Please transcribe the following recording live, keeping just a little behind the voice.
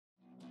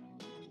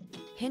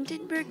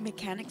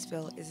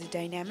Hintonburg-Mechanicsville is a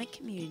dynamic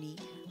community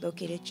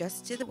located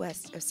just to the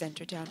west of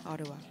centretown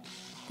Ottawa.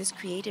 This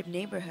creative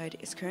neighborhood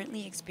is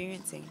currently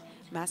experiencing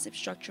massive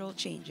structural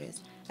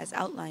changes as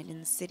outlined in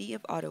the City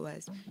of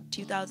Ottawa's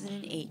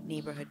 2008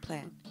 Neighborhood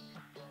Plan.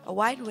 A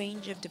wide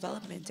range of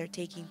developments are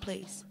taking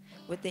place,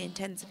 with the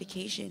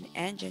intensification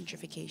and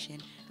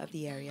gentrification of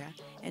the area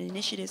and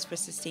initiatives for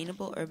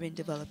sustainable urban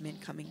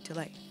development coming to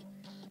life.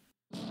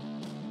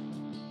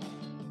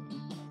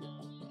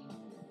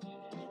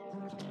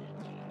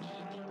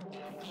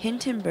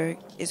 Hintonburg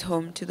is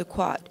home to the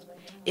Quad.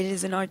 It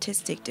is an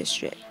artistic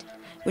district,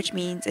 which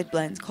means it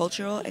blends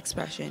cultural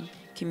expression,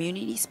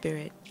 community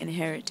spirit, and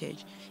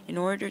heritage in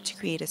order to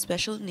create a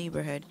special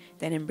neighborhood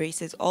that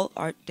embraces all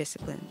art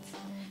disciplines.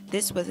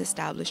 This was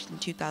established in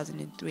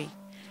 2003.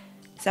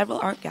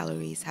 Several art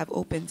galleries have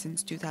opened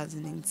since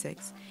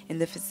 2006 in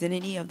the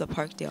vicinity of the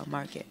Parkdale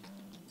Market.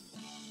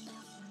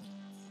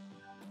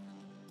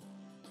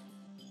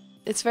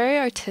 It's very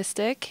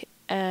artistic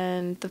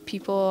and the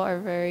people are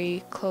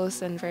very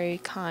close and very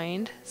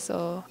kind,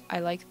 so I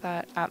like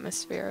that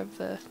atmosphere of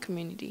the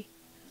community.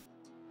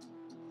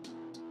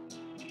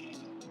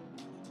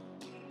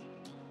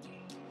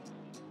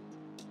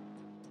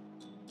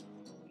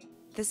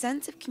 The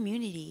sense of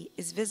community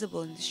is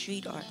visible in the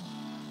street art.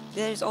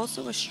 There is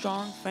also a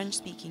strong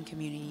French-speaking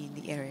community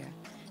in the area.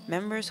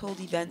 Members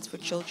hold events for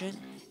children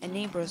and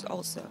neighbors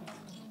also.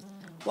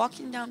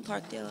 Walking down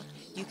Parkdale,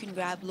 you can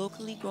grab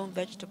locally grown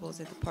vegetables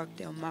at the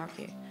Parkdale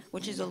Market,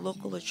 which is a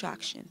local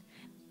attraction.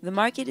 The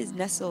market is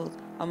nestled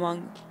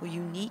among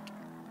unique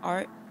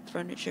art,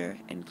 furniture,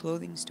 and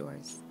clothing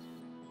stores.